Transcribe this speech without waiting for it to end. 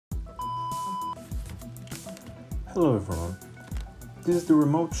Hello everyone, this is the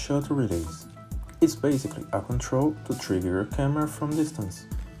remote shutter release. It's basically a control to trigger your camera from distance.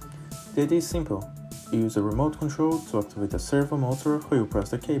 The idea is simple. You use a remote control to activate a servo motor where you press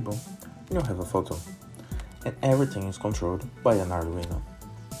the cable and you have a photo. And everything is controlled by an Arduino.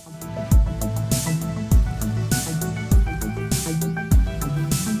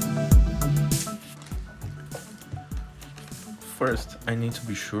 First, I need to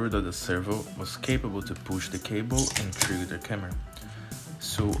be sure that the servo was capable to push the cable and trigger the camera.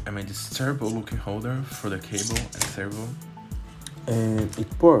 So I made this terrible looking holder for the cable and servo, and it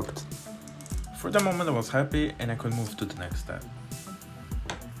worked. For the moment I was happy and I could move to the next step.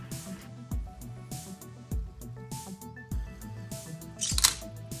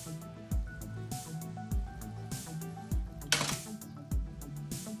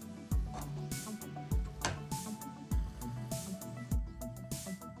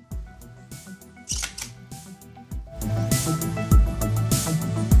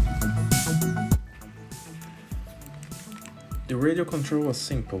 The radio control was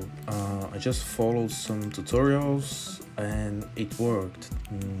simple. I just followed some tutorials and it worked.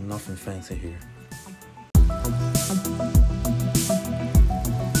 Nothing fancy here.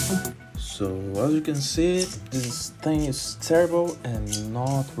 So as you can see, this thing is terrible and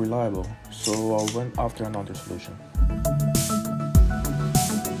not reliable. So I went after another solution.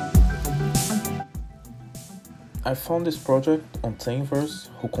 I found this project on Thingiverse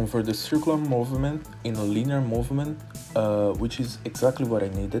who convert the circular movement in a linear movement, which is exactly what I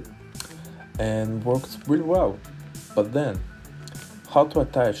needed and works really well. But then, how to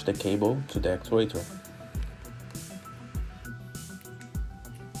attach the cable to the actuator?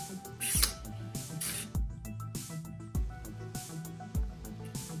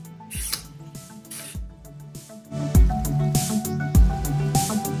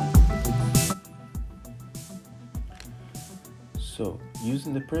 So,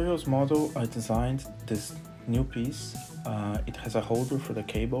 using the previous model, I designed this new piece. It has a holder for the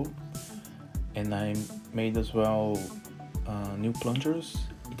cable, and I made as well new plungers.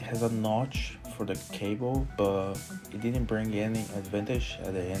 It has a notch for the cable, but it didn't bring any advantage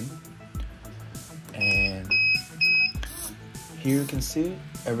at the end. And here you can see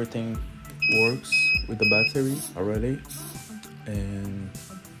everything works with the battery already, and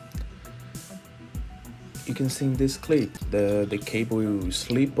you can see in this clip the cable will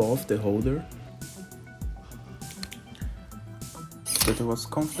slip off the holder. But I was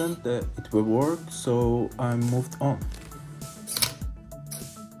confident that it will work, so I moved on.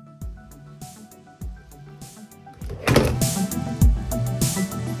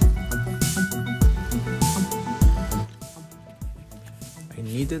 I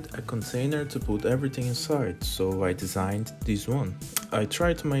needed a container to put everything inside, so I designed this one. I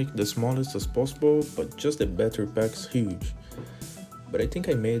tried to make the smallest as possible, but just the battery pack's huge. But I think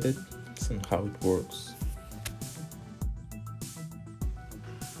I made it, somehow it works.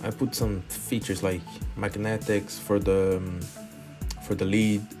 I put some features like magnetics for the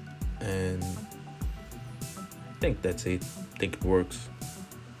lead, and I think that's it. I think it works.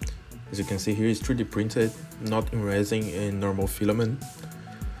 As you can see here, it's 3D printed, not in resin and normal filament,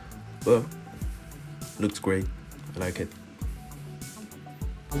 but looks great. I like it.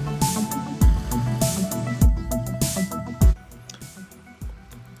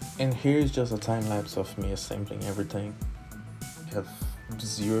 And here is just a time lapse of me assembling everything. I have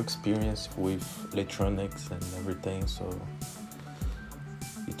zero experience with electronics and everything, so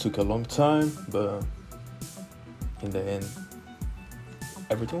it took a long time, but in the end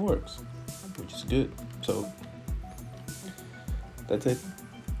everything works, which is good. So that's it.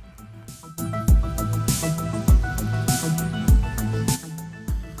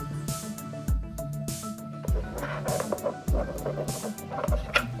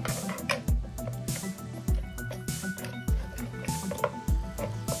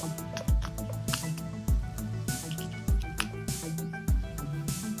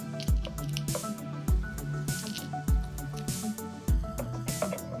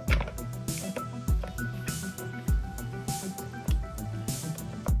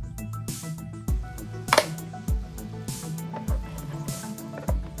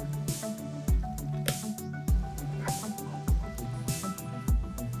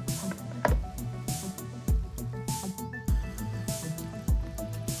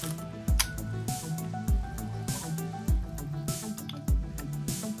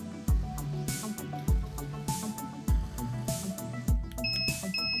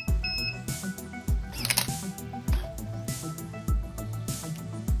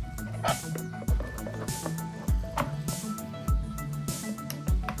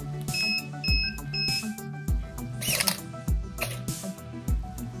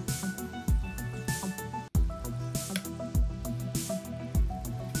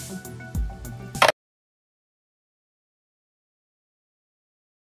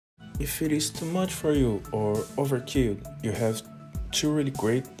 If it is too much for you or overkill, you have two really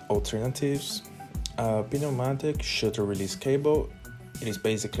great alternatives. Pneumatic shutter release cable, it is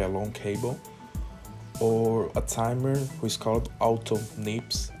basically a long cable, or a timer who is called auto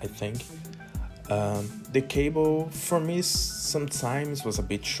nips, I think. The cable for me sometimes was a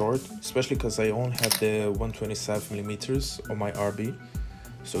bit short, especially because I only have the 127mm on my RB,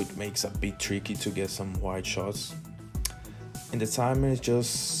 so it makes a bit tricky to get some wide shots. And the timer is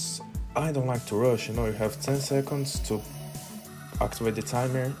just, I don't like to rush, you have 10 seconds to activate the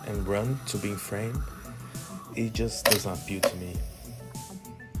timer and run to be in frame. It just doesn't appeal to me.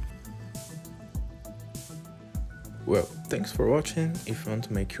 Well, thanks for watching. If you want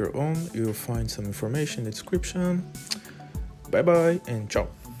to make your own, you'll find some information in the description. Bye bye and ciao.